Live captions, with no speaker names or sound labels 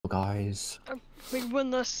guys. We win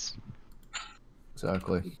this.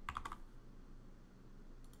 Exactly.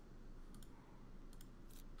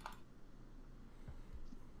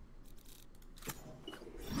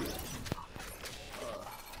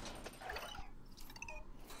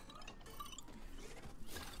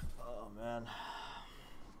 Oh man.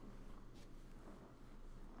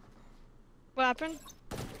 What happened?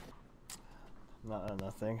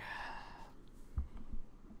 Nothing.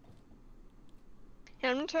 Yeah,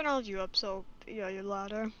 I'm gonna turn all of you up so yeah, you're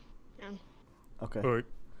louder. Yeah. Okay. Alright.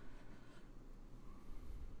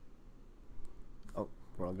 Oh,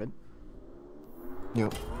 we're all good.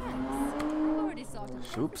 Yep.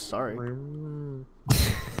 Oops, sorry.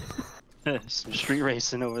 Some street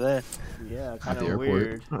racing over there. Yeah, At kind the of airport.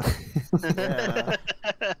 weird. Yeah.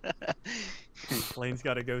 Plane's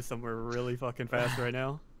gotta go somewhere really fucking fast right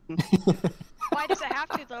now. Why does it have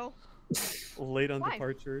to though? Late on Why?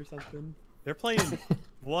 departure or something. They're playing.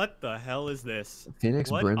 What the hell is this?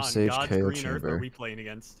 Phoenix What Brim on Sage God's KO green earth are chamber. we playing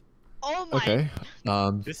against? Oh my. Okay.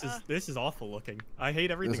 This is awful looking. I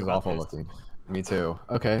hate everything This is about awful this. looking. Me too.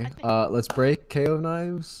 Okay. think- Let's break KO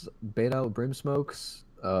knives, bait out brim smokes.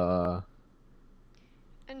 And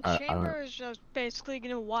I don't- Chamber is just basically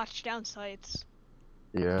gonna watch down sites.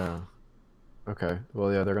 Yeah. Okay.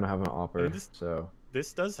 Well, yeah, they're gonna have an opera, And so.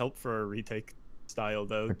 This does help for a retake style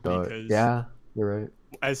though, it does- because Yeah, you're right.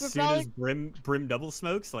 as We're soon as probably- Brim double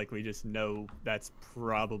smokes, like we just know that's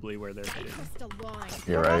probably where they're hitting.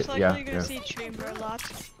 You're We're right. most likely Yeah. gonna Yeah. see Chamber a lot.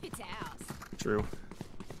 True.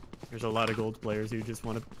 There's a lot of gold players who just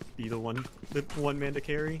want to be the one man to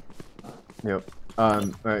carry. Yep.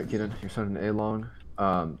 Alright, Keaton, you're sending A long.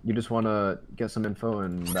 You just wanna get some info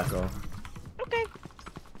and back off. Okay.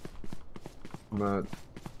 I'm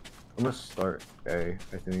gonna start A,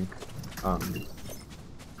 I think.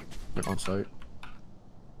 Like on site.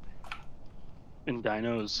 In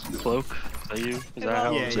Dino's cloak. Is that you? Is that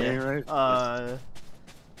how Yeah, I'm saying it right?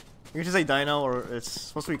 You can just say Dino, or it's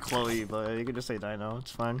supposed to be Chloe, but you can just say Dino.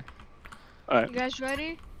 It's fine. Alright. You guys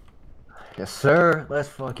ready? Yes, sir. Let's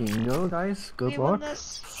fucking go, guys. Good we luck. win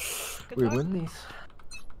this. Good We luck. win these.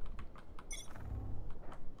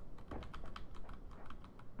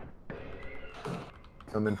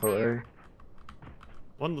 Some info A.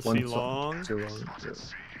 One will One see so- long. too long. Yeah.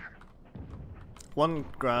 One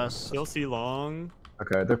grass. He'll see long.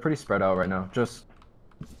 Okay, they're pretty spread out right now. Just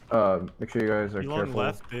make sure you guys are See long careful.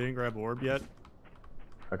 left. They didn't grab orb yet.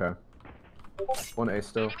 Okay. One A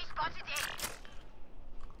still.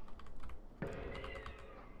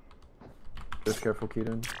 Just careful,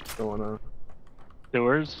 Keaton. Don't wanna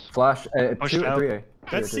Doers. flash. Push 2 out. 3A.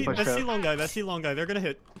 That's Three A, C. three A. That's C long guy. That's C long guy. They're gonna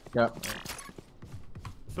hit. Yeah.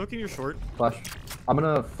 Smoking your short. Flash. I'm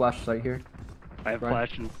gonna flash sight here. I have Right.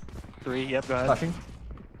 flash in 3. Yep, go ahead. Flashing.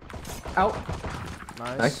 Out.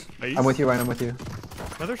 Nice. Nice. Nice. I'm with you, Ryan. I'm with you.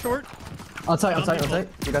 Another short. On site. On Down site. On people.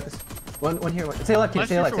 site. You got this. One here. Say left. Flash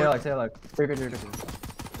Say your left. Say short. left. Say left. You're good. You're good.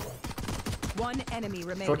 One enemy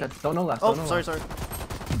remaining. Short dead. Don't know left. Oh, Don't know sorry, left.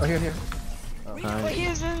 sorry. Oh, here. Wait, Nice. he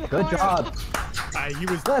is in the Good corner. job. He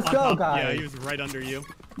was. Let's on go, top. guys. Yeah, he was right under you.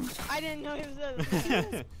 I didn't know he was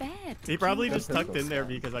there. Bad. He probably That's just tucked good. in there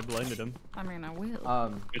because I blended him. I mean, I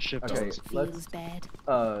will. Good ship, Okay. dogs. Let's. Feels bad.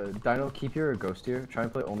 Dino, keep your ghost here. Try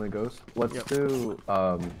and play only ghost. Let's Yep. do.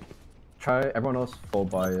 Try everyone else full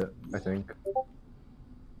buy it. I think.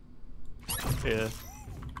 Yeah.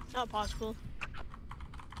 Not possible.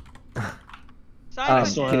 Um, I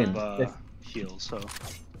still Keaton, have if- heals, so.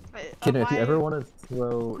 Keaton, if you why- ever want to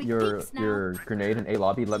throw Quick your peeks now. your grenade in A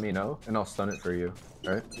lobby, let me know and I'll stun it for you.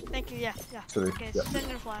 Alright? Thank you, yeah. So Okay, yeah. send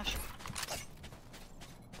your flash.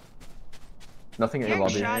 Nothing A Hearing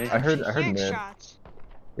lobby. shots. I heard Hearing mid. shots.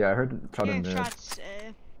 Yeah, I heard shot in Hearing mid. shots.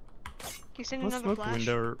 Can you send Let's another smoke flash?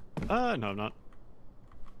 window. No, I'm not.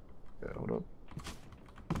 Yeah, hold up.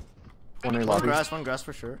 One A One lobby. grass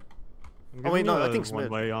for sure. I'm Oh, wait, giving no, you I a think it's one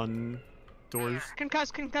mid. way on doors.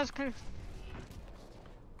 Concuss.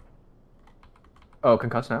 Oh,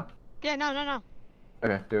 concuss now? Yeah, no.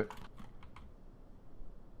 Okay, do it.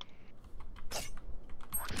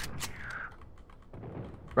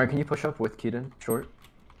 Ryan, can you push up with Keaton? Short?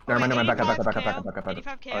 Never mind, back up.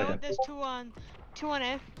 85 KO. Okay. There's two on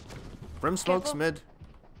A. Brim smokes Careful. mid.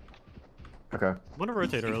 Okay. I want to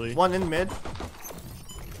rotate early. One in mid.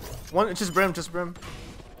 One, it's just Brim.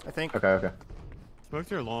 I think. Okay.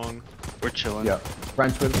 Smoked your long. We're chilling. Yeah.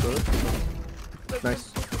 Ryan, swim. Nice.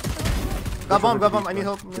 Got bomb. I need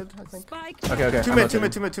help mid, I think. Spike. Okay. Two I'm mid.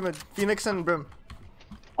 rotating. Phoenix and Brim.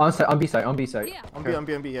 On B side. Yeah. On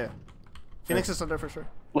B, yeah. Phoenix is under for sure.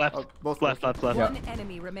 Left. Oh, both left. Yeah. One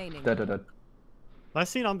enemy remaining. Dead.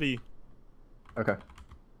 Last seen on B. Okay.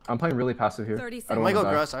 I'm playing really passive here. 30 I I don't might want go to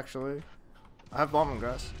die. grass actually. I have bomb on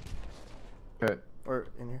grass. Okay. Or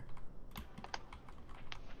in here.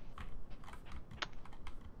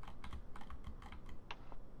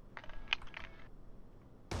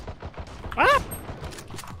 Ah!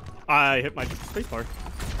 I hit my spacebar.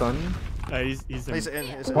 Stun. He's He's in. in.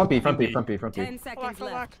 He's in. Front B, front B, front B, front B. 10 Go back, seconds go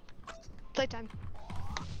left. back. Playtime.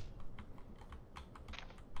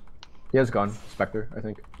 He has gone. Spectre, I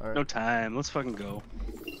think. Alright. No time. Let's fucking go.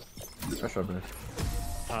 I should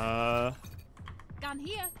have Gun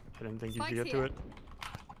here. I didn't think you could Spike's get to here. it.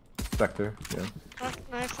 Spectre, yeah.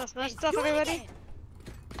 Nice, that's nice stuff, everybody.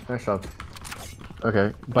 Nice job.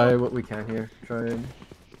 Okay, buy what we can here. Try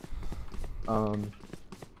and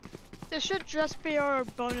This should just be our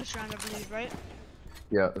bonus round, I believe, right?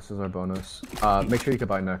 yeah, this is our bonus. Make sure you can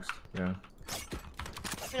buy next. Yeah.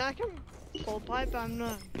 I mean, I can full buy, but I'm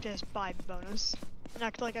gonna just buy bonus. And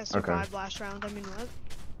act like I survived last round. I mean,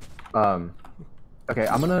 what? Okay,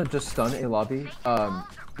 I'm gonna just stun a lobby.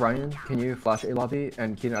 Ryan, can you flash a lobby?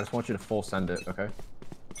 And Keenan, I just want you to full send it, okay?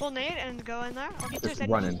 Full nade and go in there. I'll get Just you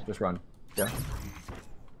run in, just run. Yeah.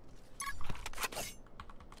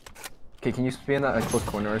 Okay, can you be in that like, close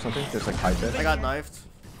corner or something? Just like hide it. I got knifed.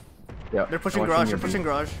 Yeah. They're I pushing want you in garage. your They're pushing B.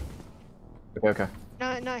 garage. Okay, okay.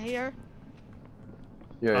 Not here.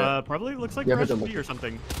 Yeah, yeah. Probably looks like Yeah, Rush but B the- or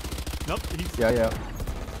something. Nope, he's. Yeah, yeah.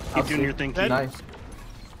 Keep doing your thing, Dead. Keith. Nice.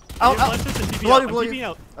 Ow, He ow. flashes and TP Blow out. you, I'm blow you. TPing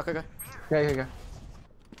out. Okay, okay. Yeah, yeah, yeah.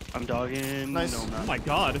 I'm dogging. Nice. No, I'm Oh not. my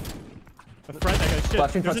god. I fried that guy. Shit.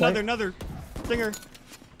 Flashing There's front another Stinger.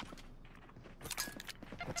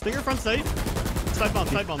 Stinger front sight. Side bomb,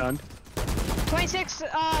 side bomb. Done. 26,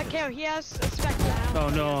 KO, he has a Spectre now. Oh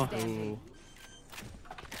no. Standing.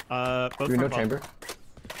 Both Do we know front bomb. chamber?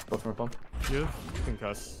 Both from bomb. You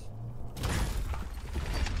concuss.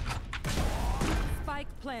 Spike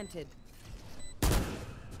planted.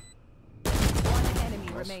 One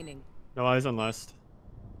enemy remaining. No eyes on last.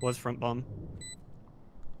 Was front bomb.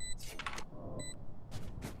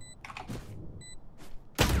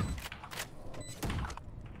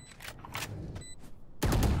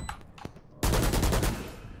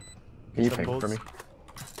 Can you Some ping for bolts. me?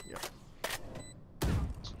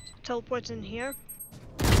 Teleports in here.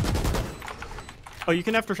 Oh, you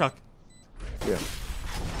can aftershock. Yeah.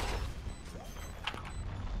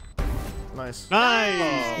 Nice. Nice.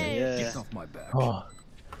 Yeah. Oh,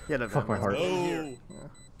 Yeah, that fuck my heart. Oh.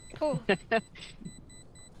 Oh,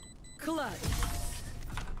 Clutch.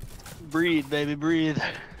 Breathe, baby, breathe.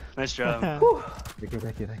 Nice job. Thank you,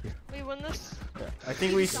 thank you, thank you. we win this. I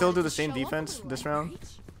think we still do the same defense this round.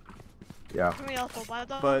 Yeah. Can we all full buy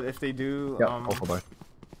though? But if they do, Yeah, awful boy.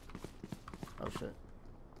 oh shit.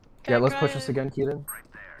 Yeah, let's Can push I- this again, Keaton.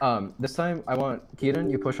 This time I want Keaton,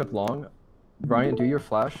 you push up long. Ryan, do your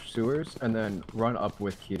flash sewers and then run up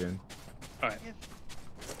with Keaton. Alright.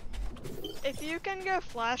 If you can go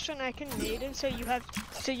flash and I can nade in, so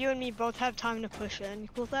you and me both have time to push in. You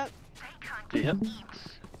cool with that? Yep.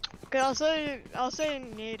 Okay, I'll say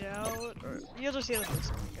nade out, or you'll just see the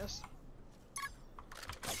first one, I guess.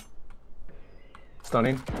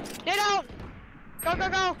 Stunning. Nade out! Go, go,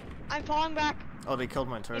 go! I'm falling back. Oh, they killed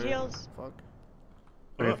my turret. heals. Fuck.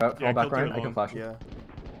 Okay, fall Yeah, back, killed Ryan. turret I can long. flash you. Yeah.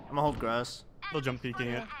 I'm gonna hold grass. They'll jump peeking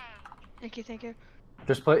it. Thank you, thank you.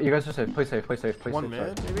 Just play. You guys just say play safe, play safe, play One safe.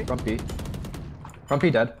 mid, sorry. maybe? Front B. Front B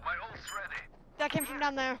dead. That came from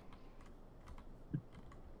down there.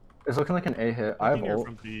 It's looking like an A hit. I have Peeking here ult.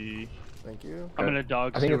 from B. Thank you. I'm gonna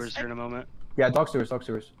dog I think sewers it's- here in a moment. Yeah, dog sewers, dog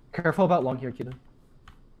sewers. Careful about long here, Keaton.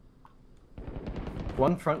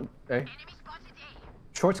 One front A.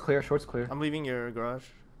 Short's clear, short's clear. I'm leaving your garage.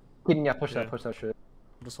 Keaton, yeah, push Yeah. that shit.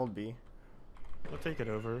 Just hold B. I'll take it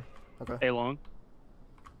over. Okay. A long.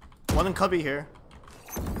 One in cubby here.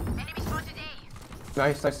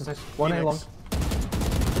 Nice, nice, nice. One A long.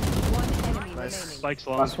 Phoenix. One enemy Nice. remaining. Spikes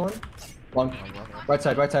long. Last one. Long. Right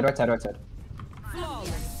side, right side, right side, right side.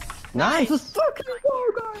 Flawless. Nice! Let's fucking go,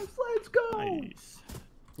 guys! Let's go! Nice.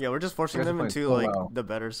 Yeah, we're just forcing You guys are them into playing so like well. the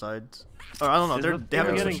better sides. Or I don't know. They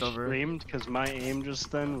haven't getting switched over. streamed because my aim just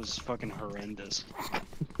then was fucking horrendous.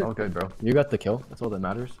 All good, bro. You got the kill. That's all that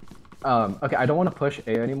matters. Okay, I don't want to push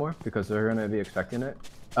A anymore because they're gonna be expecting it.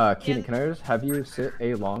 Keaton, Yeah. can I just have you sit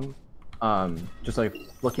A long? Just like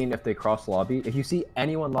looking if they cross lobby. If you see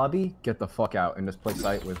anyone lobby, get the fuck out and just play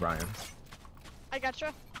sight with Ryan. I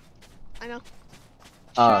gotcha. I know.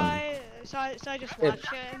 Um, So I just if- watch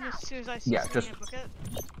it, and as soon as I see Yeah, something, just- I book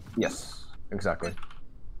it. Yes, exactly.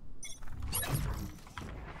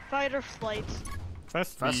 Fight or flight.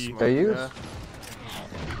 Fast Fast B. smoke, They use? yeah.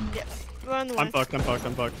 Yeah. We're on the way. I'm fucked, I'm fucked,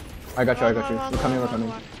 I'm fucked. I got you, I We're got you. on We're the coming, way, we're we're on the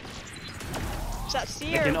coming. way. Is that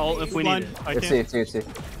C I or can ult B? if we Blind. need it. I It's C, can't. it's C, it's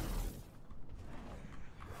C.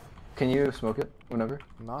 Can you smoke it whenever?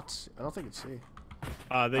 Not. I don't think it's C. They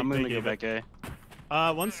I'm gonna go gave back it.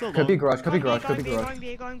 A. One's still Could be long. garage. Could be Going garage. B, Could be going garage.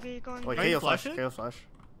 B, going B, going B, Wait, going B. KO flash flash. it? KO flash.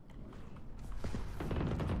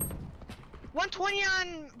 120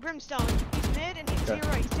 on Brimstone. He's mid and he's to your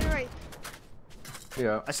right. He's to your right.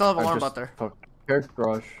 Yeah. I still have I'm alarm just bot there. fuck. Careful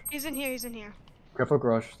garage. He's in here. He's in here. Careful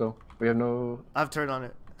garage still. We have no. I have turret on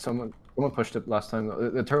it. Someone pushed it last time.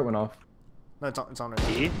 The turret went off. No, it's on it.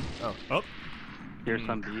 B. Oh, Here's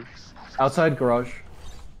some B. Outside garage.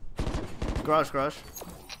 Garage.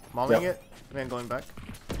 Mauling Yep. it, and then going back.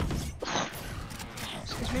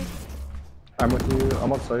 Excuse me. I'm with you.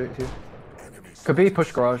 I'm on site too. Could be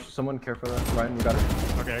push garage. Someone care for that. Ryan, you got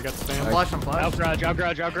it. okay, I got the I'm spam. flash, I'm flash. Out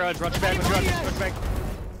garage. Rush back.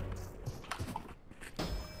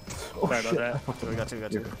 Oh, Sorry shit. about that. We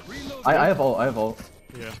got two. I have ult.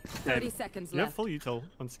 Yeah. 30 seconds You have left. full util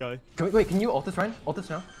on Sky. Can you ult this, Ryan? Ult this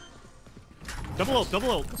now. Double ult.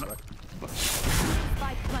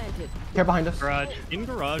 Spike planted. Care behind us. Garage. In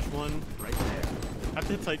garage, one. Right there. Have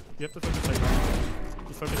to hit sight. You have to focus sight.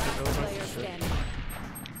 Just focus sight. Player standing.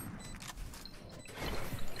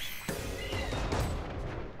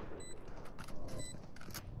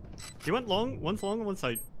 He went long. One's long and one's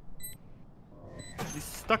sight. He's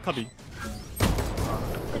stuck, hubby.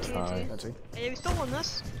 Fine. That's it. Hey, we still won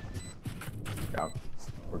this. Yeah,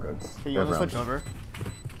 we're good. Okay, you want to Round. switch over?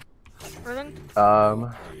 Erling?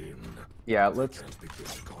 Yeah,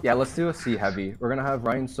 let's do a C heavy. We're gonna have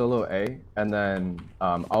Ryan solo A, and then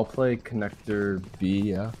I'll play connector B.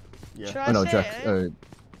 Yeah. Yeah. Should Oh I no, say Jack. A?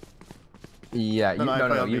 Yeah. No, I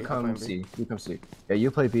play on You B, I come play on C. You come C. Yeah, you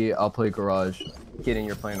play B. I'll play garage. Kidding,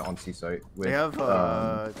 you're playing on C site. With, They have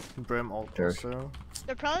Brim ult sure. also.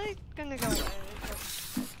 They're probably gonna go A. yeah,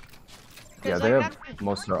 'Cause, they like, have that-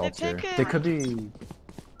 most of their they ults here. pick They a- could be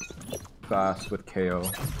fast with KO.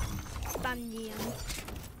 Banyan.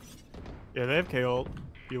 Yeah, they have KO.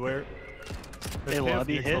 Beware. Hey,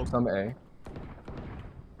 lobby Phoenix hit. ult. Some A.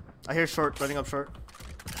 I hear short, running up short.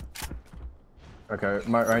 Okay,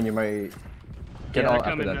 Ryan, you might get Yeah, out they're after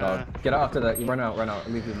coming, that, dog. Get out after that. You run out.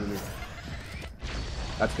 Leave.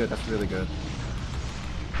 That's good. That's really good.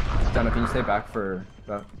 Dana, can you stay back for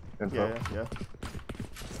that info? Yeah.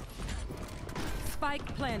 Spike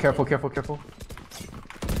planted. Careful.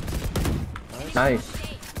 Nice.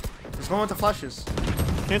 There's one with the flashes.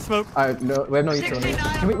 Can't smoke. No, we have no utility.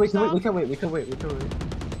 69 Can we wait? on We can wait.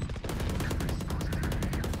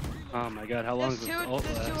 Oh my god, how long There's is two, this ult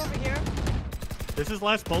there's two last? over here. This is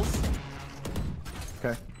last pulse.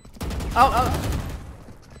 Okay. Oh.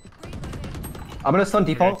 I'm gonna stun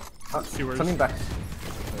default. Sewers. Stunning back.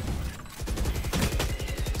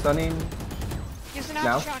 Stunning. Use an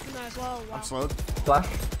Now? aftershock in there as well. Wow. I'm slowed. Flash.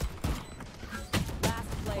 Last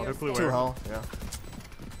player Hopefully standing. Two hull. Yeah.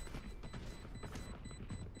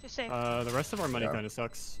 Just safe. The rest of our money Yeah. kind of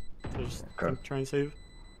sucks. So just Okay. try and save.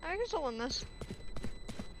 I can still win this.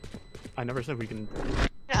 I never said we can.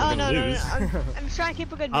 Oh, no. lose. I'm trying to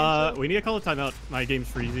keep a good mood. We need to call a timeout. My game's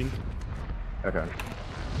freezing. Okay.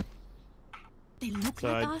 They look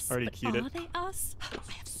So like I us, already but queued are it. they us? I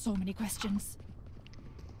have so many questions.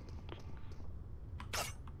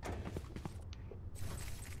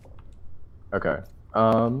 Okay.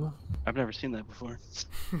 I've never seen that before.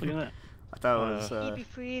 Look at that. I thought it was He'd be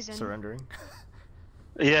freezing. surrendering.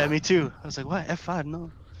 Yeah, me too. I was like, what? F5?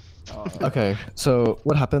 No. Okay. So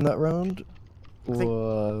what happened that round I think-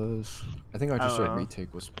 was I think our just don't like know.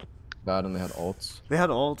 retake was bad and they had ults. They had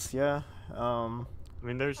ults, yeah. I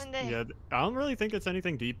mean, there's And they- yeah. I don't really think it's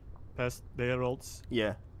anything deep past they had ults.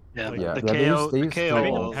 Yeah. Yeah, Like- Yeah, the yeah, they KO, used- they the used KO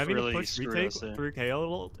Having- ult Having really to push screwed retake us there. through KO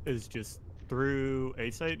ult is just through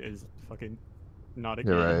A site is fucking not a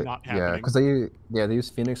You're right. not Yeah, happening. because they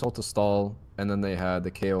used Phoenix ult to stall, and then they had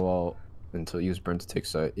the KO ult until use burn to take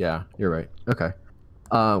site. Yeah, you're right. Okay.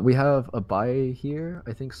 We have a buy here,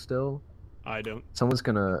 I think still. I don't. Someone's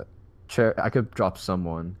gonna chair. I could drop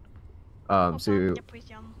someone. So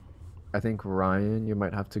I think Ryan, you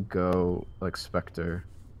might have to go like Spectre.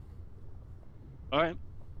 Alright.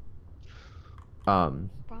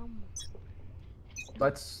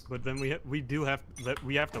 Let's. But then we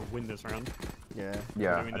have to win this round. Yeah.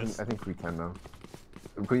 Yeah, doing this. I think we can though.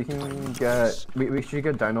 We can get. We should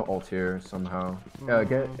get Dino ult here somehow.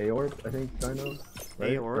 Get A orb. I think Dino.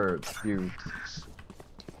 Right? orb? Or you.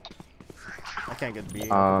 I can't get B.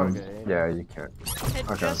 I'll get A. Yeah, you can't. It's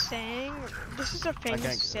Okay. just saying, this is a can't famous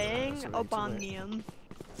get- saying, that's way too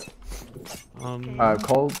Obanium.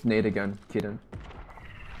 Call Nate again, Keaton.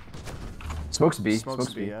 Smokes B.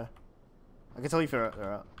 Smokes B, yeah. I can tell you if they're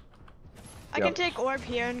out. I Yep. can take orb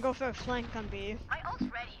here and go for a flank on B.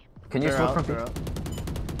 Can you They're smoke out, from B? they're out.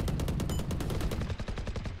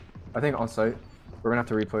 I think on site. We're gonna have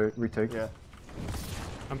to retake. Yeah.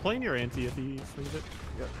 I'm playing your anti if he swings it.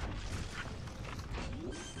 Yep.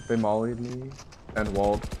 They mollied me and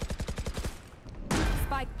walled.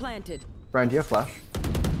 Spike planted. Brian, do you have flash?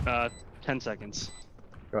 10 seconds.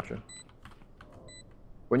 Gotcha.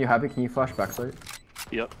 When you have it, can you flash backside?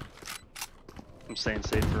 Yep. I'm staying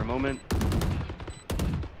safe for a moment.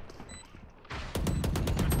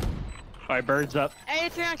 Alright, birds up.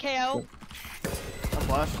 83 on KO. I'm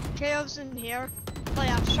flash. KO's in here. Play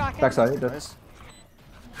after shotgun. Backside, dead. Nice.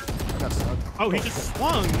 I got stuck. Oh, he just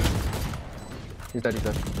swung! He's dead, he's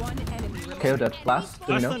dead. One enemy remaining. KO dead. Last? Do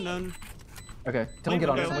we Last know? unknown. Okay, someone get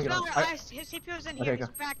on it, Window. someone get on it. His CPU's in Okay, here. go.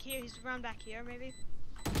 He's back here. He's around back here, maybe.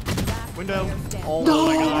 Last Window. player standing. Oh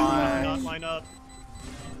my my god, god. not line up.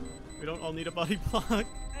 We don't all need a body block.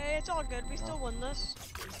 Hey, it's all good. We still won this.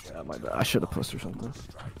 Yeah, my bad. I should have posted something.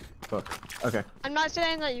 Fuck. Okay. I'm not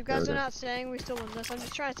saying that you guys Yeah, are we not saying we still won this. I'm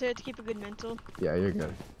just trying to keep a good mental. Yeah, you're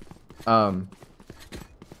good.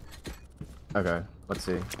 Okay, let's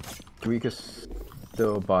see. We can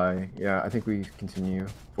still buy. Yeah, I think we continue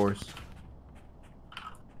force.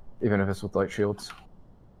 Even if it's with light shields.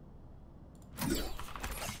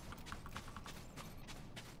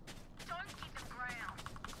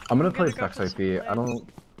 I'm gonna play go for backside some B. I plays. don't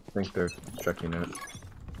think they're checking it.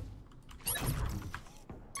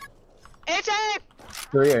 It's a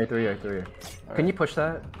 3A, 3A, 3A. Can you push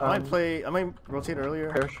that? I might rotate earlier.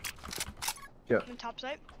 Parrish? Yeah. in top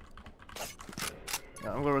site.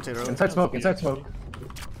 Yeah, I'm gonna rotate earlier. Inside smoke, inside smoke.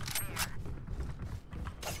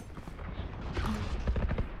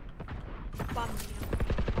 Bomb.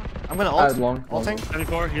 I'm gonna ult. Long. Ulting.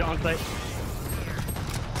 74, you're on site.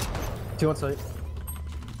 2 on site.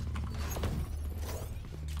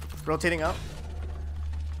 Rotating up.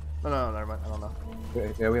 No, never mind. I don't know.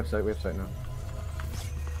 Yeah, we have sight now.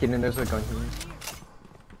 Getting in, there's a gun here.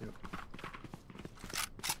 Yep.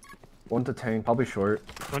 1 to 10, probably short.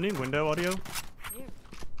 Running window audio.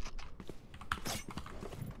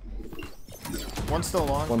 One's still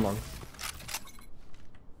long. 1 long.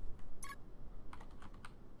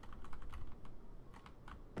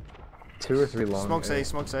 Two or 3 long. Smoke say,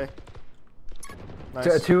 smoke say.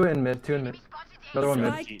 Nice. 2 in mid, 2 in mid. Another one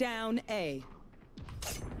mid. Spike down A.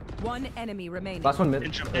 One enemy remaining. Last one mid.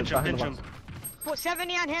 Inch him, behind inch him, the inch box. him. Put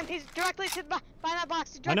 70 on him. He's directly to by that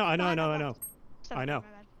box. I know. Directly behind that I know. box. I 70, know. my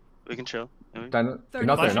bad. We can chill. Yeah, we- Dino, you're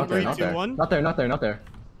not there, Flashing not there, three, not two, there. one. Not there, not there, not there.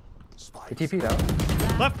 He TP'd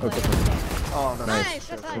out. Left. Player standing. Oh, no. Nice,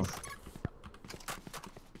 that's Cool. nice.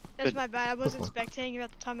 That's Good. my bad. I wasn't Cool. spectating you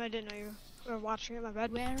at the time. I didn't know you were watching it. My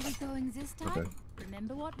bad. Where are we going this time? Okay.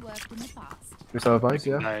 Remember what worked in the past. We still have bikes,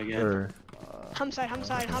 yeah? Die again. Or... Hum side, hum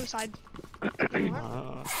side, hum side.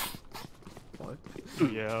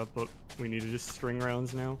 Yeah, but we need to just string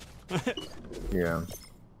rounds now. Yeah.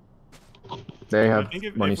 They I have think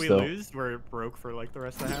if money we still. lose, we're broke for like the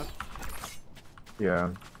rest of the half.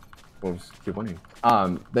 Yeah. We'll just keep winning.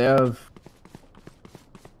 They have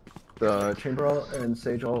the chamber ult and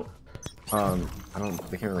sage ult.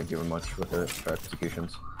 They can't really do much with it for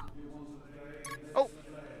executions. Oh,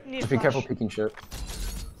 need Just a be careful flash. peeking shit.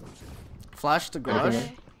 Flash to garage.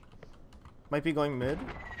 Anything Might be going mid.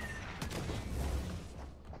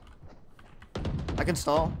 I can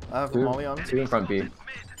stall. I have molly on. 2 in front B.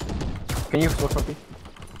 Can you smoke front B?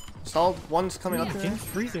 Stalled. One's coming up here. Game's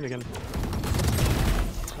freezing again.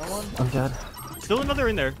 That one. I'm dead. Still another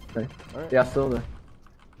in there. Okay. Alright. Yeah, still there.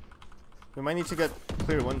 We might need to get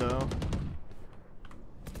clear window.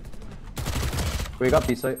 We got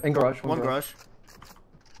B site. In garage. One garage.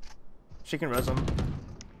 She can res him.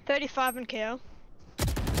 35 and KO.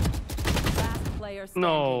 Last player standing.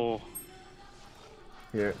 No.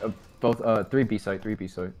 Here, both 3 B site, 3 B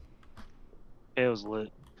site. It was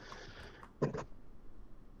lit.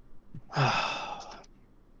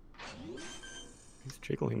 He's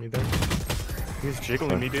jiggling me there. He's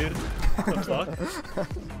jiggling me, dude. What the fuck?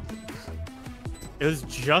 It was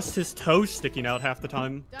just his toe sticking out half the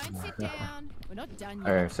time. Don't sit down. We're not done yet.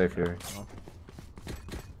 Alright, safe here.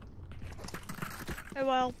 Hey,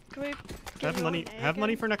 well, can we get Have you money. on A Have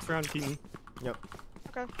money again? for next round, Keaton. Yep.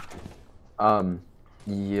 Okay.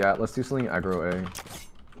 Yeah, let's do something aggro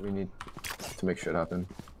A. We need to make shit happen.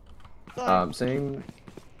 Same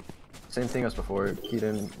thing as before.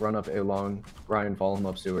 Keaton, run up A long. Ryan, follow him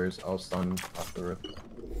up sewers. I'll stun off the roof.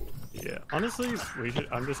 Yeah. Honestly,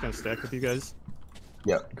 I'm just gonna stack with you guys.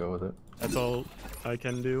 Yeah, go with it. That's all I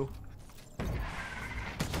can do.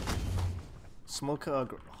 Smoke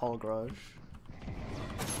hall garage.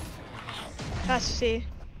 Pass to C.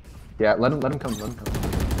 Yeah, let him come,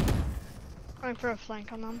 Going for a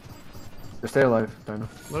flank on them. Just stay alive, Dino.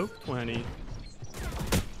 Low 20.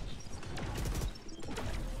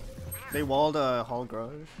 They walled a hall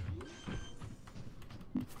garage.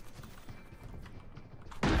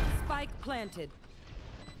 Spike planted.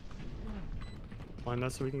 Find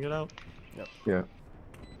us so we can get out. Yeah.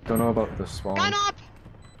 Don't know about the spawn. Gun up!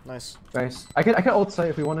 Nice. Nice. I can ult site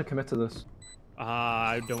if we want to commit to this.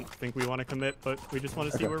 I don't think we want to commit, but we just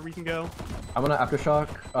want to see Okay. where we can go. I'm gonna aftershock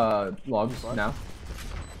logs now.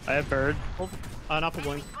 I have bird. Not for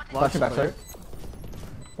blink. Flashing backside.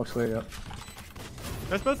 Looks clear, yep.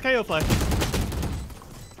 There's both KO flash.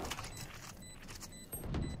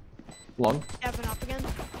 Long. Evan up again.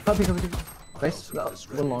 Copy. Nice.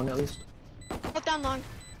 One long at least. Put down long.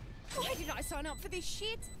 Why did I sign up for this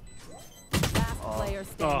shit? Last player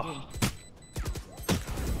standing.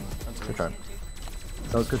 Good try.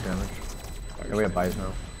 That was good damage. And we have buys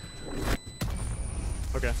now.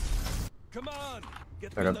 Okay. Come on,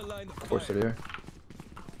 get I in got the line of force it here.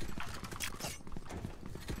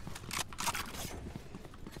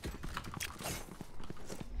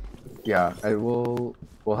 Yeah, we'll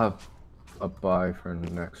have a buy for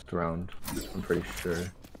next round. I'm pretty sure.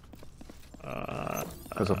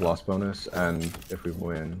 Because of loss bonus, and if we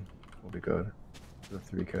win, we'll be good. The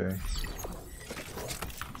 3K.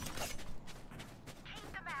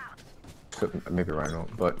 So, maybe Rhino,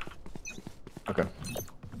 but okay.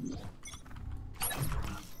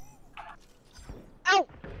 Ow!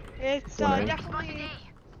 It's One A. definitely.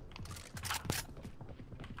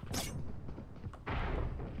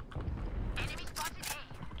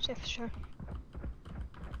 Safe, sure.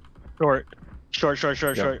 Short. Fuck.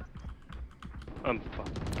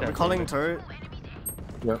 Are we calling turret?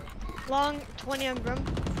 Yep. Long 20 on Grim.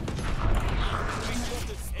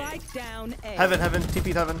 Spike down A. Heaven,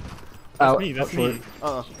 TP'd heaven. That's me, that's me.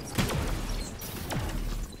 Uh-oh.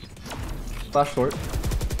 Flash short.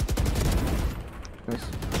 Nice.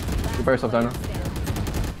 You by yourself, Dino.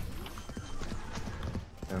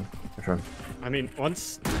 Yeah, for sure. I mean,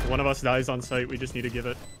 once one of us dies on site, we just need to give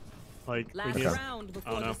it. Like, we Last just, round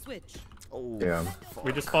before know. the switch. Oh. Yeah,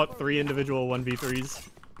 we just fought 3 individual 1v3s.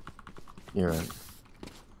 you're right.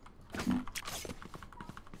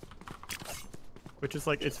 Which is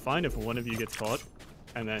like, it's fine if one of you gets caught,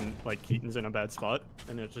 and then like Keaton's in a bad spot,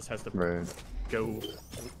 and it just has to Right. go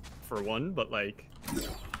for one, but like,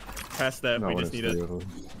 past that, Not we when just it's need three to of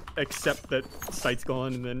them. accept that site's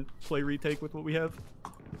gone and then play retake with what we have.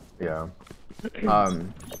 Yeah.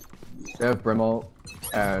 They have Brim ult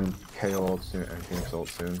and K ult soon and Phoenix ult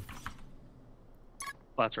soon.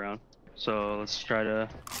 Last round. So let's try to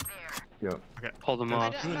Yep. hold them I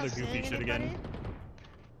off. don't- Doing I'm the not goofy seeing shit again. anybody.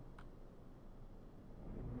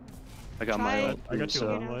 I got Try- my ult. I got you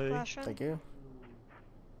so on way. Flash in. Thank you.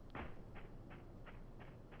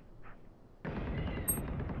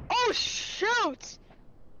 Oh shoot!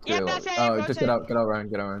 Yeah, Yep, that's it. Rotate. just get out, Ryan,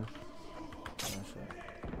 get out, Ryan. Oh, shit.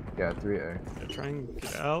 Yeah, 3A. Yeah, try and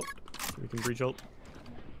get out. So we can breach ult.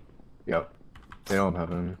 Yep. They know I'm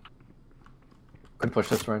having. Couldn't push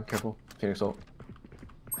this, Ryan, careful. Phoenix ult.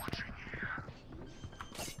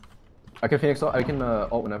 I can Phoenix ult, I can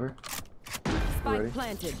ult whenever. Ready? Spike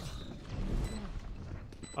planted.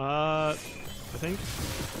 I think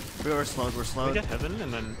We're slowed. we get heaven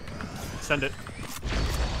and then send it.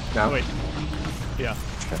 Now? Oh, wait. Yeah.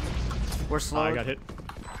 We're I slowed. got hit.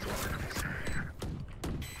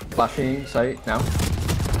 Flashing sight now.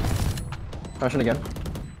 Flashing again.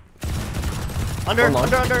 Under. One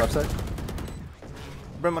long, Under. left side.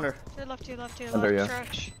 Brim under. To your left, to your left, to your Under, left. yeah.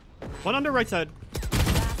 Stretch. One under right side.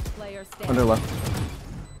 Last player standing. Under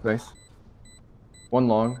left. Nice. One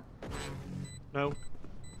long. No.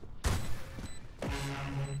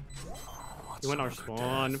 He went our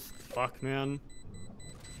spawn. Fuck, man.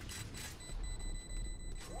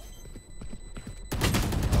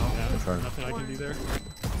 Yeah, Sorry. nothing I can do there.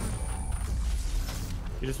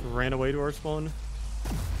 He just ran away to our spawn.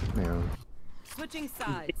 Yeah. Switching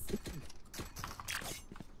sides.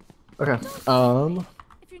 Okay.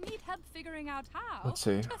 If you need help figuring out how, Let's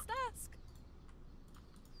see. just ask.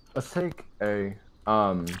 Let's take A.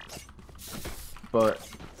 But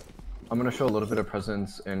I'm gonna show a little bit of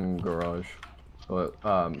presence in garage. But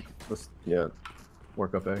let's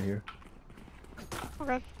work up A here.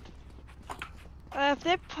 Okay. If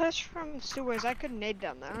they push from sewers, I could nade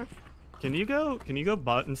down there. Can you go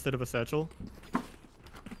bot instead of a satchel? I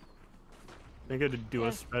think it'd do Yeah.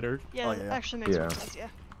 us better. Yeah, Oh, yeah. actually makes Yeah. more sense, yeah.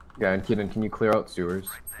 Yeah, and Keaton, can you clear out sewers?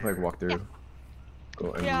 Like walk through. Yeah.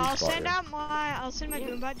 Go and Yeah, spot I'll send my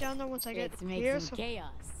boombot down there once I get Let's make here. some So,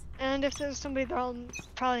 chaos. and if there's somebody there, I'll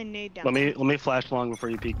probably nade down. let me flash long before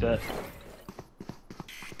you peek that.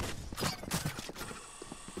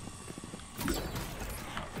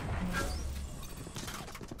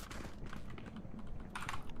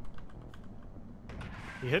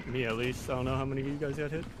 He hit me at least. I don't know how many of you guys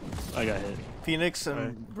got hit. I got hit. Phoenix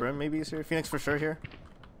and Brim maybe is here. Phoenix for sure here.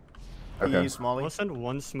 Okay. You use Molly. I'll send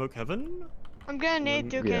one smoke heaven. I'm gonna nade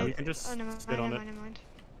Duke. Yeah. You can just Oh, never sit on it. mind.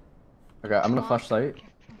 Okay, I'm gonna flash sight.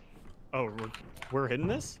 Oh, we're hitting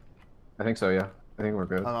this? I think so, yeah. I think we're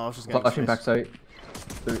good. Oh, no, I was just getting Flashing space. back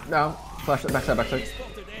sight. Now, flash back sight, back sight.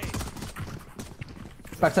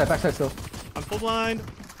 Back sight still. I'm full blind.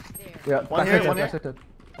 Yeah, One back here, sight, one back here. sight.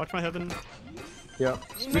 Watch my heaven. Yeah.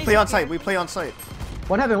 We play on site. We play on site.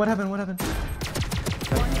 One heaven. One enemy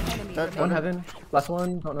That- One remaining. heaven. Last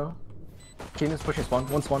one, don't know. Keenan's pushing spawn.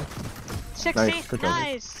 One spawn. 60. Nice, good job.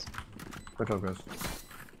 Nice. Good job, guys.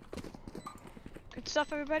 Good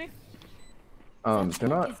stuff, everybody. They're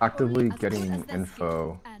not actively getting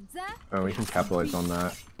info. And there. Oh, we can capitalize on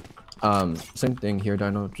that. Same thing here,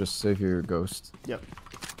 Dino. Just save your ghost. Yep.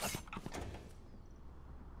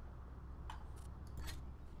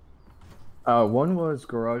 One was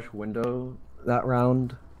garage window that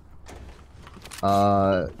round.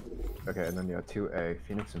 Okay, and then yeah, 2A,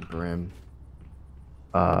 Phoenix and Brim.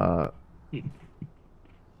 I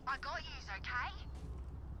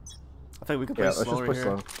think we could play Yeah, let's just slower play here.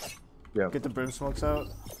 slow. Yeah. Get the Brim smokes out.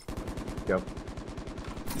 Yep.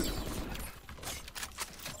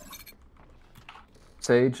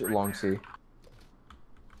 Sage, long C.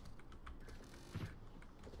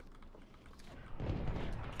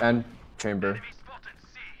 And chamber.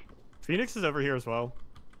 Phoenix is over here as well.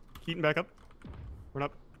 Keaton back up. We're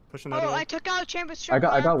not pushing that Oh, away. I took out Chambers. I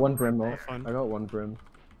got one Brim though. Fine. I got one Brim.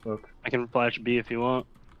 Look. I can flash B if you want.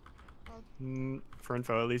 For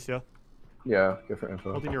info, at least, yeah. Yeah, good for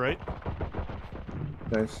info. Holding your right.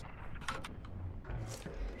 Nice.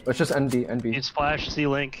 Let's just NB. It's flash C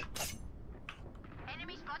link.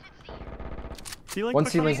 C-Link, One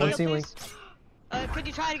push C-Link, on one site. C-Link. Could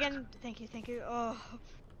you try it again? Thank you. Oh.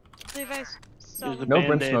 Levi's so There's a No Brim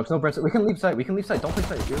Band-Aid. smokes, no Brim smokes. We can leave sight, Don't play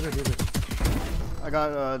sight. You're good. I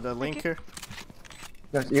got the link here.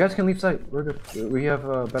 Yes, you guys can leave sight. We're good. We have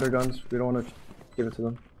better guns. We don't want to give it to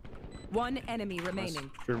them. One enemy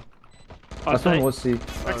remaining. True. Last one was C.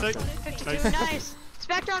 Back side. 52. Nice. Nice.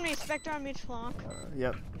 Spectre on me, flank.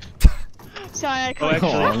 Yep. Sorry, I Oh,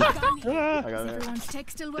 couldn't. actually. I got it. Everyone's tech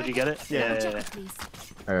still Did you working? get it? Yeah. Check it, please.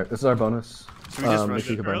 Alright, this is our bonus. Should we just rush if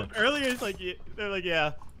you it? can burn it. Earlier, it's like they're like,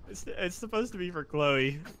 yeah, it's supposed to be for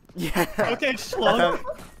Chloe. Yeah. Okay, schlong.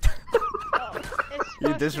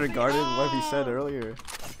 You disregarded what he said earlier.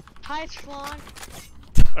 Hi, Schlong.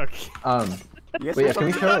 Okay. Yes, Wait, yeah, can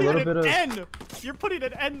we show a little bit of? N. You're putting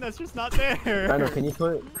an N that's just not there. Dino, can you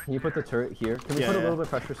put the turret here? Can we Yeah, put a yeah. little bit of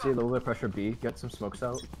pressure C, a little bit of pressure B, get some smokes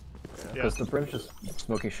out? Yeah. Because the Brim's just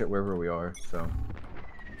smoking shit wherever we are, so.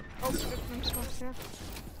 Oh, I'm supposed to.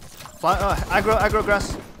 Fly, aggro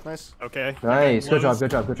grass. Nice. Okay. Nice, good Close.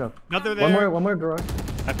 job. Nothing there. One more garage.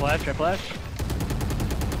 I flash. They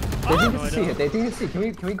didn't no, I see don't. it. They didn't see.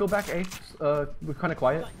 Can we go back A? We're kind of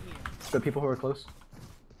quiet. The people who are close.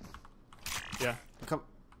 Yeah. Come.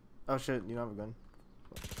 Oh shit, you don't have a gun.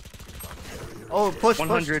 Oh, push.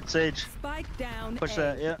 100 Sage. Spike down. Push A.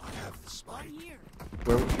 that, yeah.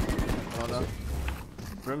 Where? Oh no.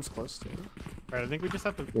 Brim's close to it. Alright, I think we just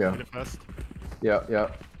have to Yeah. hit it fast. Yeah.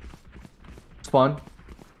 Spawn.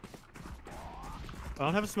 I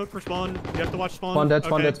don't have a smoke for spawn. You have to watch spawn. Spawn dead.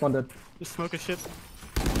 Okay. Spawn dead. Just smoke a shit.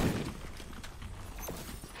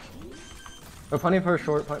 We're planning for a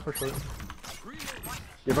short.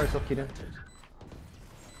 You're by yourself, Keaton.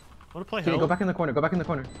 I want to play Keaton, hell. go back in the corner.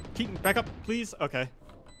 Keaton, back up, please. Okay.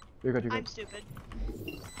 You're good. I'm stupid.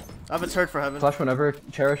 I have a turret for heaven. Flash whenever.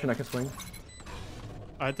 Cherish and I can swing.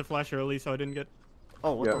 I had to flash early, so I didn't get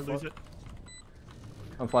Oh, what Yeah. the or lose fuck? it.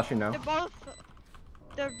 I'm flashing now.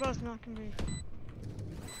 They're both not gonna be.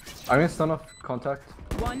 I'm gonna stun off contact.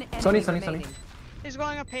 One enemy Sunny. remaining. He's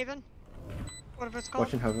going up Haven. Whatever it's called.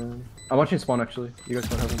 Watching heaven. I'm watching spawn actually. You guys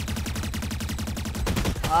want heaven?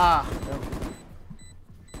 Ah.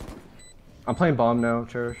 I'm playing bomb now,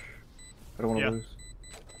 Cherish. I don't want to Yeah. lose.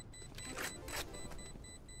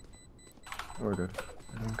 We're good.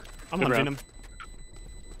 I think. I'm Good hunting round. him.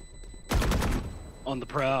 On the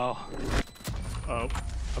prowl. Oh,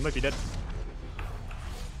 I might be dead.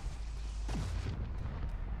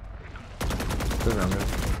 Good round, guys.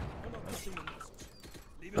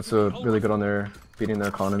 That's a really good on their beating their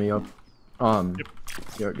economy up.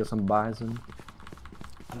 Yeah, get some bison.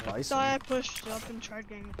 So I pushed up and tried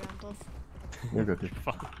getting the bundle. You're good, dude.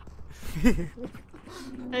 Fuck.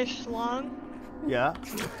 Hey, Schlong. Yeah.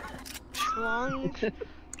 Schlong.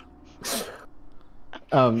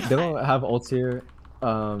 They don't have ults here,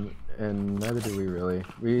 and neither do we really.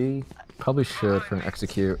 We probably should for an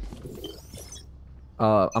execute.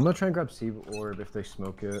 I'm gonna try and grab C orb if they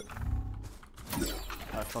smoke it.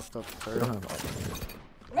 I fucked up They third. don't have options.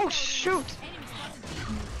 Oh shoot!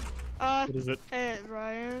 What is it? Hey,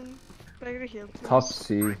 Ryan. Can I get a heal, please? Top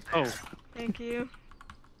C. Oh, Thank you.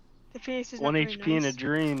 The Phoenix is 1 not very HP in a nice.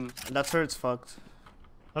 dream. That turret's fucked.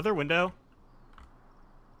 Other window.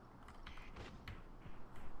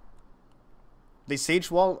 They sage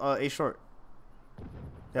wall A short.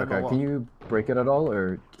 They have no Okay, wall. can you break it at all,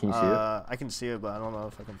 or can you see it? I can see it, but I don't know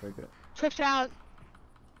if I can break it. Tripped out.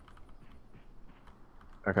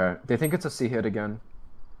 Okay, they think it's a C hit again.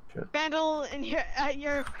 Vandal in here at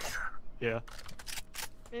your. Yeah.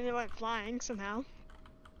 And they went flying somehow.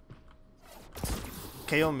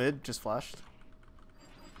 KO mid just flashed.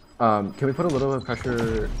 Can we put a little bit of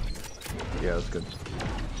pressure? Yeah, that's good.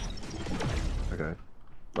 Okay,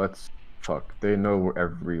 let's fuck. They know where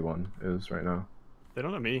everyone is right now. They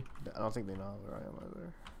don't know me. I don't think they know where I am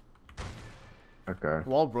either. Okay.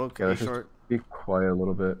 Wall broke Yeah, A let's just short. be quiet a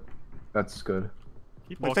little bit. That's good.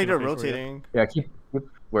 Keep Looks walking like they're with me for you. rotating. Yeah, keep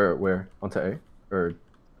where onto A or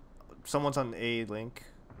Someone's on A link.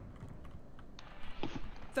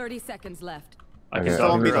 30 seconds left. I okay, can still I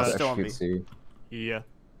on think B, we still got on B. execute C. Yeah.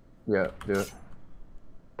 Yeah, do it.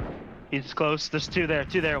 He's close. There's two there.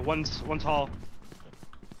 Two there. One's tall.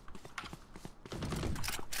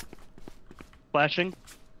 Flashing.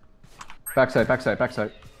 Backside.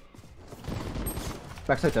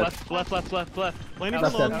 Backside dead. Left. Landing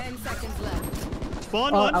Left alone. dead. 10 seconds left.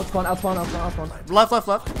 Spawn Oh, one. outspawn. Left.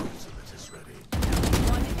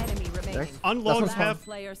 One enemy remaining. On That's long what's half.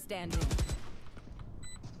 Player standing.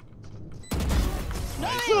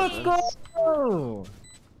 Let's go! Oh,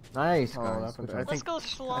 nice, Oh, guys. that Good I job. Let's think go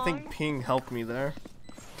Schlong. I think ping helped me there.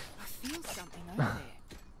 I feel something over there.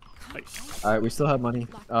 Nice. All right, we still have money.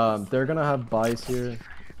 They're gonna have buys here.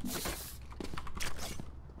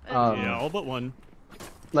 Yeah, all but one.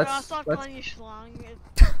 I'll stop calling you Schlong.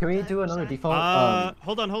 Can we do another default?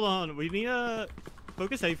 Hold on. We need a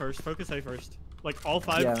focus A first. Like all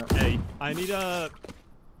five Yeah. A. I need a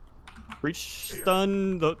reach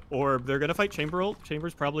stun the orb. They're gonna fight Chamber ult.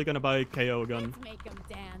 Chamber's probably gonna buy KO a gun. Let's make 'em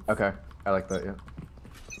dance. Okay, I like that. Yeah.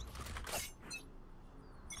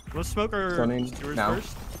 Let's smoke our Stunning sewers now.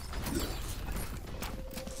 first.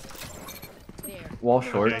 There. Wall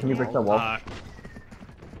short. Okay. Can you break that wall?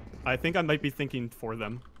 I think I might be thinking for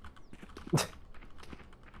them.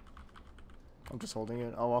 I'm just holding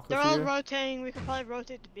it. I'll walk They're with all you. rotating. We could probably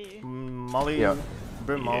rotate to B. Molly. Yeah.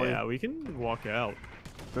 Brim Molly. Yeah, we can walk out.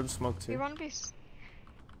 Brim smoke You too. want to be?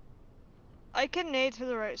 I can nade to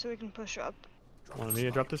the right so we can push up. Want me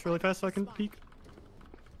to drop this really fast so I can peek?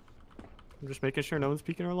 I'm just making sure no one's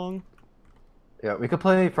peeking along. Yeah, we could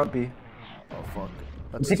play front B. Oh fuck.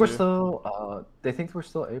 I That's think we're two. still. They think we're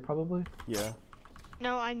still A probably. Yeah.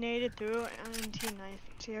 No, I naded through and he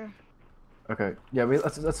knifed here. Okay. Yeah.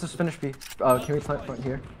 Let's just finish B. Can we plant front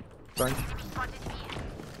here? Brian?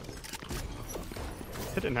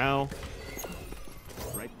 Hit it now.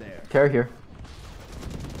 Right there. Carry here.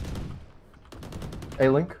 A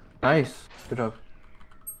link. Nice. Good job.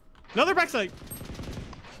 Another backside.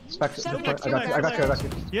 Back. Seven I to two got you.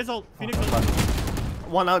 He has ult. Phoenix Oh, ult.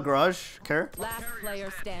 One out garage. Care. Last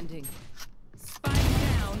player standing. Spike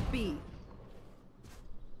down B.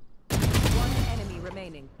 One enemy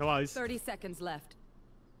remaining. No eyes. 30 seconds left.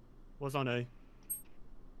 Was on A.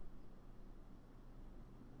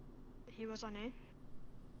 He was on A.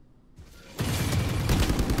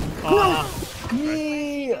 Ah,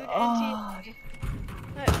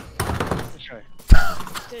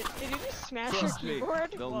 Did you just smash Trust your me,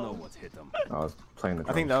 keyboard? they'll Whoa. know what's hit them. I was playing the.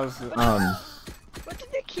 I think that was. What did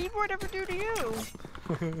the keyboard ever do to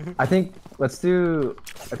you? I think let's do.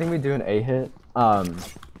 I think we do an A hit.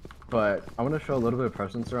 But I want to show a little bit of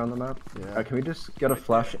presence around the map. Yeah. Can we just get a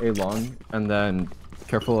flash A long and then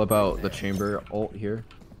careful about the chamber ult here?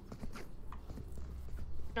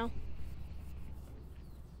 No.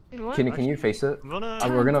 What? Can you face it? I'm gonna.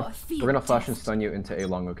 We're gonna flash and stun you into A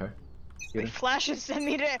long. Okay. Wait, flash and send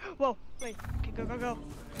me to. Whoa, wait. Okay, go.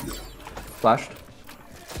 Flashed.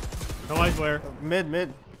 No eyes where.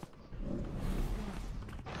 Mid.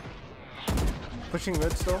 Pushing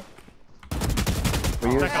mid still.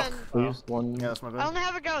 We used, Check out. we used one. Yeah, that's my I bad. only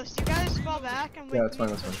have a ghost. You guys fall back and wait. Yeah, that's for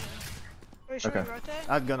fine. me That's to- fine. Wait, should Okay. we rotate?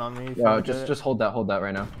 I had gun on me. Yeah, just hold that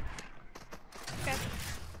right now. Okay.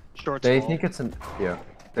 Short They wall. think it's an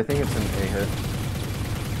They think it's an A hit.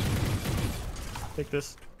 Take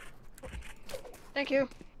this. Thank you.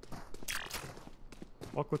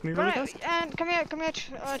 Walk with me really fast. And come here,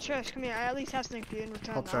 Trish, come here. I at least have something for you in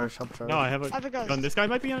return. Help now. charge. No, I have I have a a ghost. gun. This guy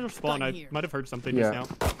might be on a spawn. Gun I here. might have heard something Yeah.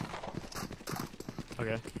 just now.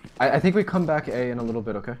 Okay. I think we come back A in a little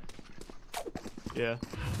bit, okay? Yeah.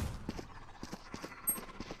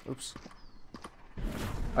 Oops.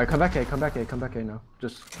 Alright, come back A, come back A, come back A now.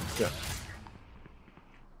 Just, yeah.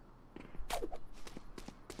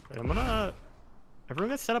 Okay, I'm gonna... Everyone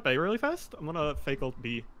gets set up A really fast? I'm gonna fake ult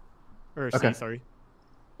B. Or C, Okay. sorry.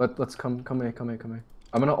 Let's come A.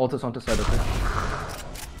 I'm gonna ult us onto side, okay?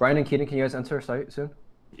 Ryan and Keaton, can you guys enter site soon?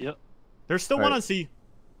 Yep. There's still one on C.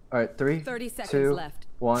 Alright, 3, 30 seconds 2, left.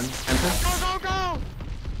 1, enter. Go, go, go!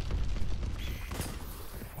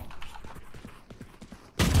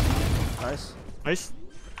 Nice. Nice.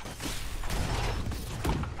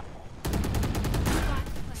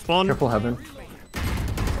 Spawn. Careful heaven.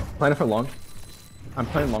 Plan it for long. I'm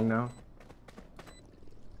playing long now.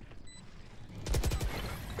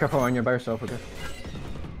 Careful Ryan, you're by yourself, okay?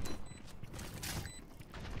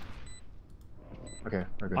 Okay,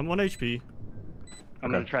 we're good. I'm 1 HP.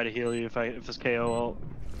 I'm gonna try to heal you if this KO ult.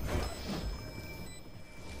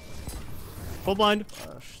 Full blind.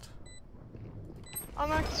 Flashed. I'll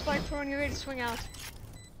mark the spike for when you're ready to swing out.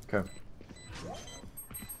 Okay.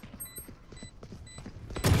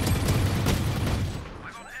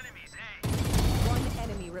 One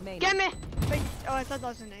enemy remaining. Get me! Wait, oh, I thought that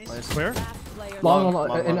was an ace. Nice. Where? Last player. Long,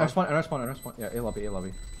 Long, in our long. spawn. Yeah, A lobby.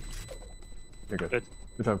 You're good. Good.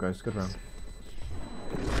 Good job, guys. Good round.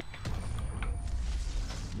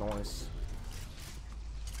 Nice.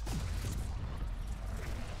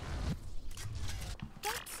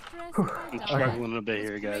 I'm struggling a bit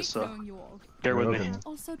here, guys, so bear with me. Okay.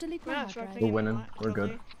 Also delete We're my not hard drive. struggling We're winning. anymore, We're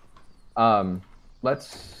good. probably.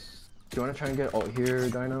 Let's. Do you want to try and get ult here,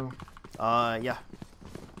 Dino? Yeah.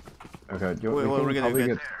 Okay. Do you, Wait, we what can are we gonna probably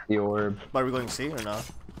get? get the orb. But are we going C or no?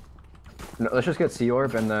 No, let's just get C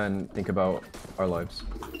orb and then think about our lives.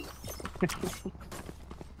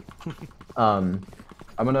 I'm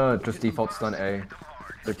gonna just default stun A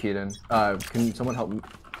for Keaton. Can someone help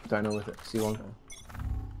Dino with it? C long?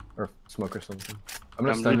 Or smoke or something. I'm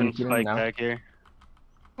gonna stun leaving Keaton spike now. back here.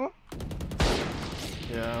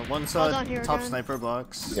 Yeah, one Hold side on here top again. sniper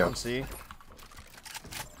box. Yeah. On C.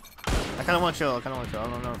 I kinda want chill. I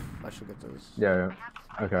don't know if I should get this. Yeah.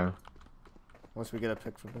 Okay. Once we get a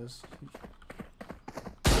pick from this.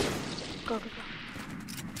 Go, go,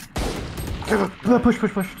 go. Push.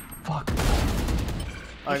 Fuck.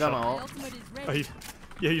 I got my My ult. ultimate is Oh, ready.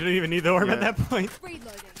 yeah, you don't even need the orb at Yeah. that point.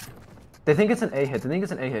 Reloading. They think it's an A hit.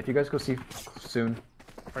 If you guys go C soon.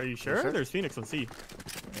 Are you sure? sure? There's Phoenix on C.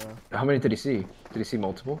 How many did he see? Did he see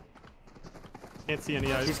multiple? Can't see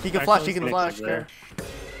any eyes. He can flash. He Actually, can flash. there. There.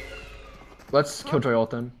 Let's Killjoy ult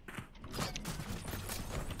then.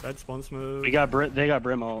 Red spawn smooth. They got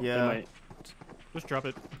Brim ult. Yeah. They might... Just drop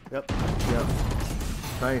it. Yep. Yep.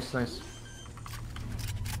 Nice.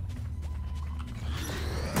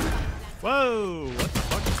 Whoa! What the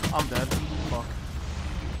fuck? I'm dead. Fuck.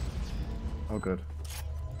 Oh, good.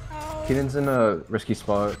 Oh, Keaton's in a risky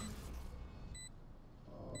spot.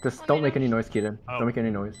 Just don't make any noise, Keaton. Oh. Don't make any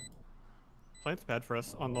noise. Plant's bad for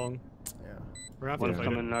us on long. Yeah. We're gonna have One's to fight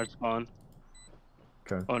coming it. in our spawn.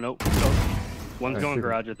 Okay. Oh, nope. One's Alright, going shoot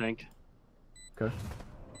garage, I think. Okay.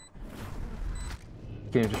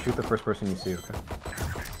 Keaton, just shoot the first person you see, okay?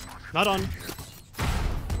 Not on.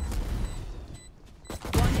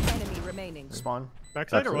 One enemy remaining. Spawn.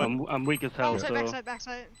 Backside or what? I'm weak as hell, so...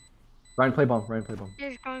 Backside. Ryan, play bomb.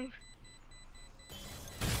 Here's going.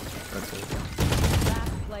 That's it.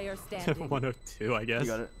 Last player standing. 102, I guess. You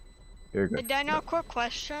got it. You're Hey, good. Daniel, quick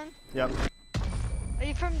question. Yep. Are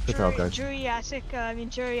you from Good job, guys. Geriatric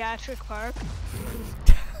Park?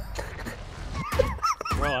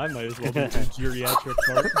 Well, I might as well be from geriatric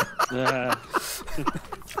part.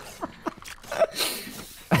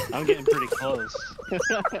 I'm getting pretty close.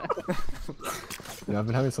 Yeah, I've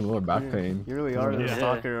been having some lower back pain. You really are Yeah. a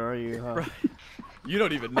stalker, are you? Huh? You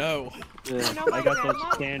don't even know. Yeah, You know my I got grandma?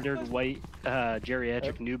 those standard white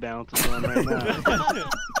geriatric New Balances on right now.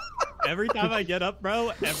 Every time I get up,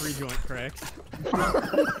 bro, every joint cracks.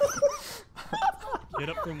 Get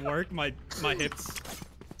up from work, my hips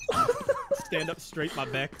stand up straight, my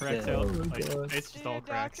back cracks Yeah. out. Oh my Like, God. it's just Your all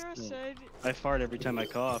cracks. doctor said. I fart every time I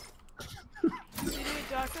cough. Your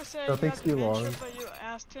doctor said No, you thanks, have dementia, Elon. but you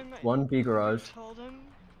asked him. One B garage. You told him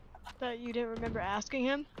that you didn't remember asking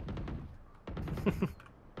him.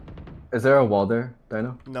 Is there a wall there,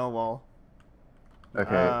 Dino? No wall.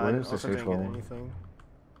 Okay, where is the also safe didn't get wall? anything.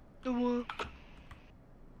 The one.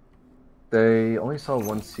 They only saw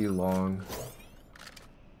one C long.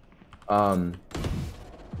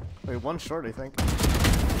 Wait, one short, I think.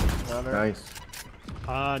 Another. Nice.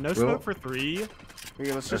 No smoke for 3.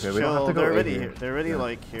 Okay, let's just Okay, we don't have chill. to go They're A already here. here. They're already Yeah.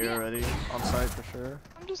 like here Yeah. already. On site for sure.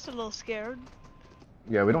 I'm just a little scared.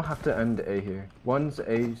 Yeah, we don't have to end A here. One's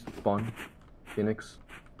A spawn. Phoenix.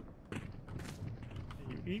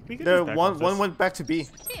 We can There, just back one off this. went back to B.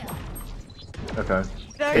 Okay.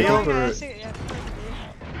 They're Kayo going, for-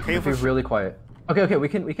 Kayo If for he's really quiet. Okay, we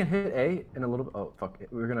can hit A in a little bit. Oh fuck it.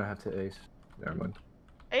 We're gonna have to ace. Never mind.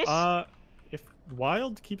 Ace? If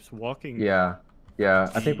Wild keeps walking. Yeah.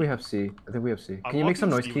 I think we have C. Can I'm you make some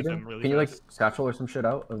noise, walking C with Keaton? him really Can you like fast. satchel or some shit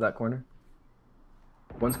out of that corner?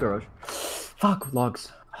 One's garage. Fuck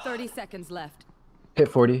logs. 30 seconds left. Hit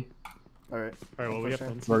 40. Alright. Alright, well we have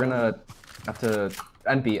guns. We're gonna have to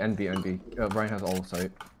NB. Ryan has all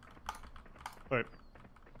sight. Alright.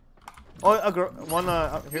 Oh, a girl. One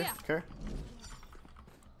out here. Yeah. Care.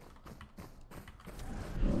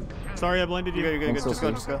 Sorry, I blinded you. You're good. I'm Just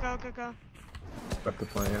go. still Go. Back to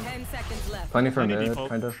plan. 10 seconds left. Planning for Planning mid, default.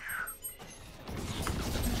 kind of.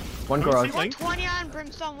 One Can we garage. see Link? 120 on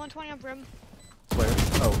Brimstone, 120 on Brim. Where?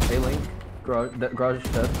 Oh, A link. Garage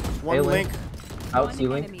dead. One A link. Out One C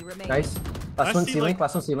link. enemy remaining. Nice. Last Last one C C link. link.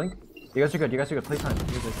 Last one C link. You guys are good. Play time.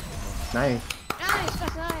 Nice. Nice,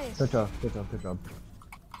 that's nice. Good job.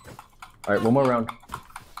 Alright, one more round.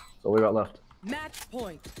 That's all we got left. Match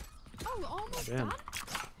point. Oh, almost Damn. done.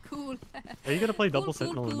 Cool. Are you gonna play double Cool,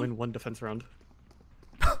 sentinel and cool. win one defense round?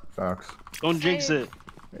 Facts. Don't jinx it.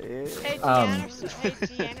 Hey, Um.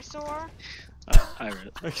 Dinosaur. I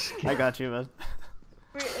read it. I got you, man.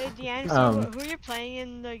 Hey, Dinosaur, who are you playing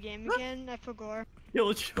in the game again? I forgot.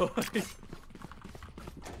 Killjoy.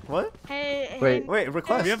 What? Hey, Wait. Wait,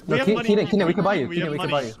 request. We have No, money. Keaton, we can buy you. We Keaton, have we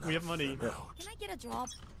can money. buy you. We have money. Can I get a drop?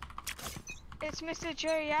 it's Mr.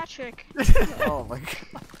 Geriatric. Oh my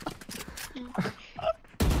god.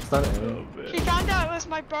 It's not A. He found out it was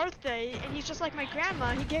my birthday, and he's just like my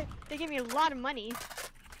grandma. They gave me a lot of money.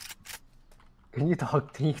 Can you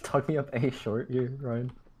talk me up A short here,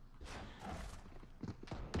 Ryan?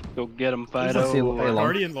 Go get him, Let's see Fido. A long.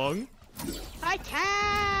 Guardian long.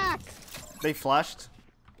 Attack! They flashed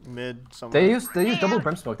mid somewhere. They use double Yeah.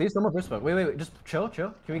 brim smoke. Wait, just chill.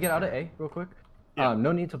 Can we get out of A real quick? Yeah.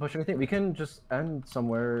 No need to push anything. We can just end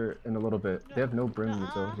somewhere in a little bit. They have no brim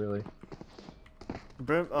util, really.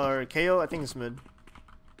 Brim or KO, I think it's mid.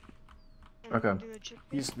 Okay.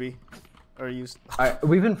 Used to be. Or used.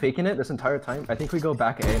 We've been faking it this entire time. I think we go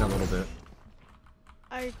back A in a little bit.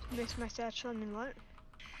 I missed my satchel. I mean, what?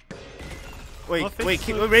 Wait, Well, fix wait,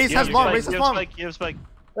 the- Raze has bomb, Spike, Raze has give bomb. Spike, give Spike.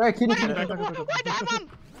 Alright, Keaton. What the hell?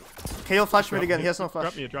 KO flash mid again, he has no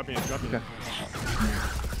flash. Drop me. Okay.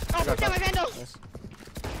 Oh, damn, my vandal! Nice.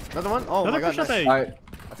 Another one? Oh Another my god, push up nice. A. Alright.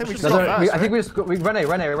 I think we just No, go no, fast, I think right? we run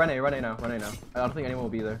A now. I don't think anyone will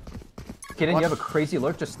be there. Keaton, Watch. you have a crazy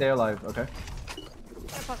lurk. Just stay alive, okay?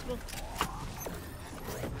 Impossible.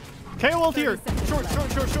 KO ult here. Short.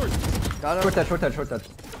 Got him. Short dead.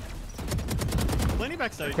 Landing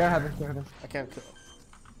backside. Care heaven. I can't kill.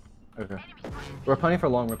 Okay. We're planning for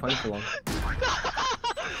long.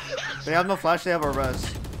 They have no flash, they have a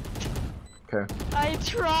res. Okay. I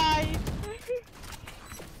tried.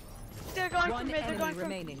 They're going One for mid. enemy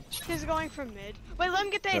remaining. He's going for mid. Wait, let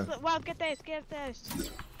him get this. Okay. Wild, get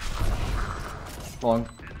this. Long.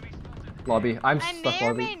 Lobby. I'm I stuck may or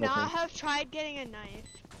lobby. may not have tried getting a knife.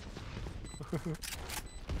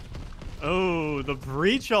 Oh, the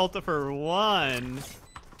breach ult for one.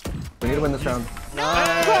 We need to win this round.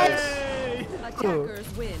 Nice! Hey!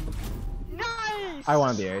 Attackers win. Nice! I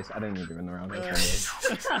wanted the ace. I didn't need to win the round.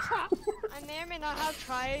 I may or may not have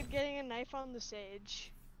tried getting a knife on the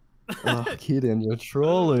sage. Oh, Keaton, you're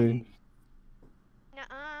trolling.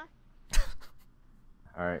 Nuh-uh.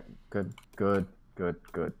 Alright, good. Good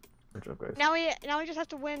job, guys. Now we just have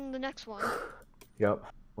to win the next one. Yep.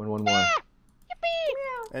 Win one more.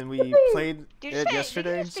 And we played Did you it say-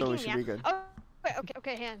 yesterday, did you so we speak should be good. Oh, wait,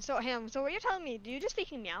 okay, Han. So what you're telling me? Do you just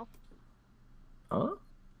speaking meow? Huh?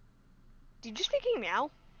 Do you just speaking meow?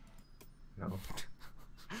 No.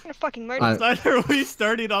 I'm gonna fucking murder you. Either we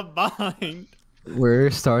started up behind. We're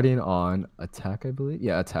starting on attack, I believe.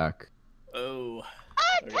 Yeah, attack. Oh.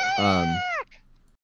 Attack!